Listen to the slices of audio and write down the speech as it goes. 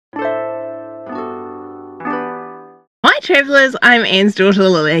Travellers, I'm Anne's daughter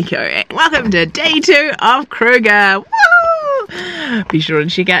Laleko, and welcome to day 2 of Kruger. Woo! Be sure to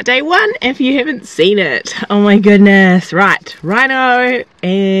check out day 1 if you haven't seen it. Oh my goodness. Right, rhino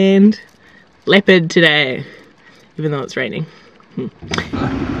and leopard today, even though it's raining.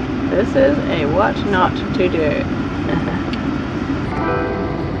 This is a what not to do.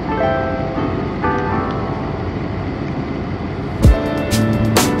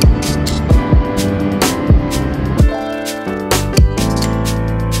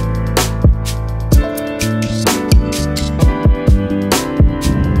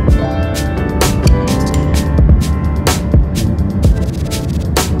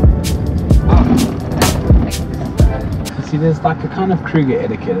 See, there's like a kind of Kruger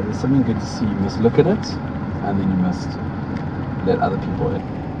etiquette. If there's something good to see, you must look at it, and then you must let other people in.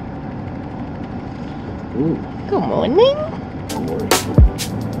 Ooh. Good morning.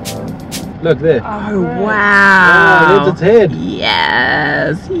 Look there. Oh wow. Oh, there's its head.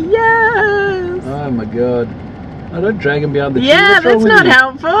 Yes, yes. Oh my god. Oh, don't drag him behind the tree. Yeah, What's wrong that's with not you?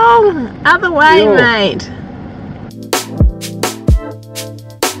 helpful. Other way, Yo. mate.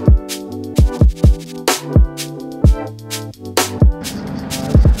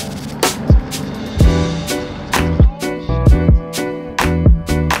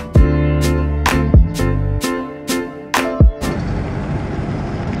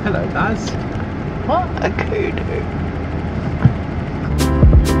 Hello, guys. What a kudu.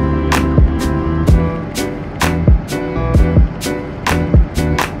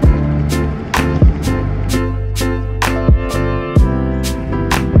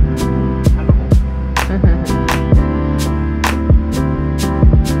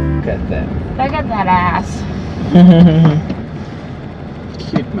 Look at that. Look at that ass.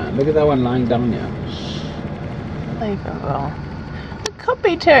 Cute, man. Look at that one lying down here. Unbelievable. It could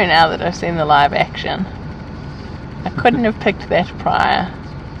be too now that I've seen the live action. I couldn't have picked that prior.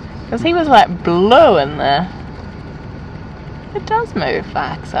 Because he was like blue in there. It does move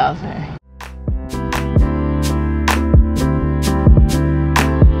like Salzu.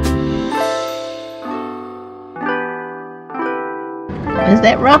 Is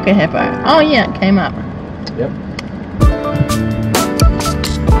that rocker hippo? Oh yeah, it came up. Yep.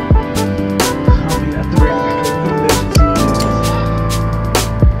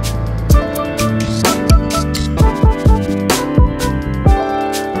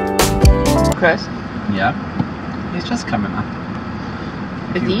 Chris, Yeah. He's just coming up.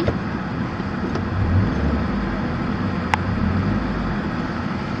 is he?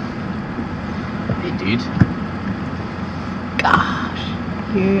 Hey, dude. Gosh,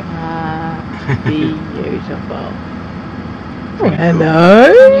 you are beautiful.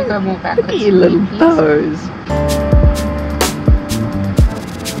 Hello. You go more backwards. Look at your little toes.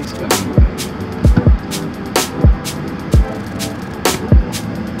 He's going.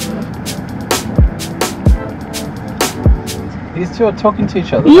 These two are talking to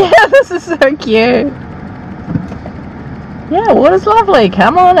each other. Yeah, this is so cute. Yeah, water's lovely.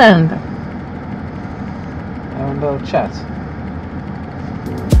 Come on in. Having a little chat.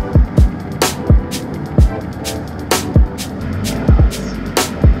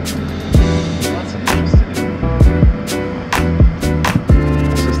 That's interesting.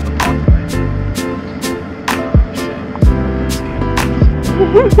 It's just the pathway.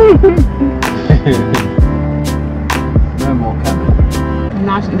 No more coming.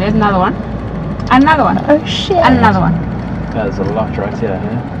 Nice. There's another one. Another one. Oh shit. Another one. There's a lot right here,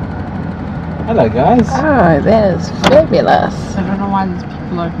 huh? Hello, guys. Oh, that is fabulous. I don't know why there's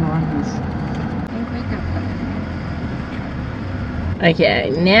people open around this. Okay,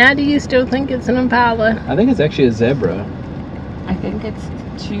 now do you still think it's an impala? I think it's actually a zebra. I think it's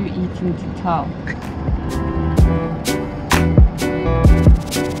too eaten to tell.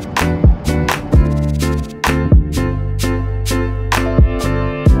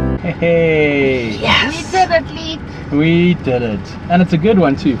 Hey! Yes. We did it, Leek. We did it. And it's a good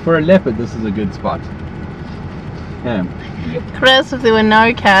one too. For a leopard, this is a good spot. Yeah. Chris, if there were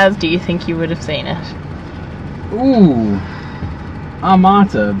no cars, do you think you would have seen it? Ooh. I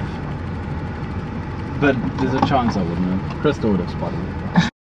might have. But there's a chance I wouldn't have. Crystal would have spotted it.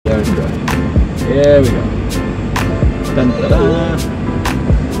 There we go. There we go. Dun, da, da.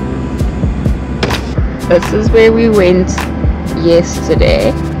 This is where we went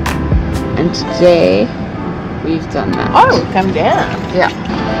yesterday. And today we've done that. Oh, come down. Yeah.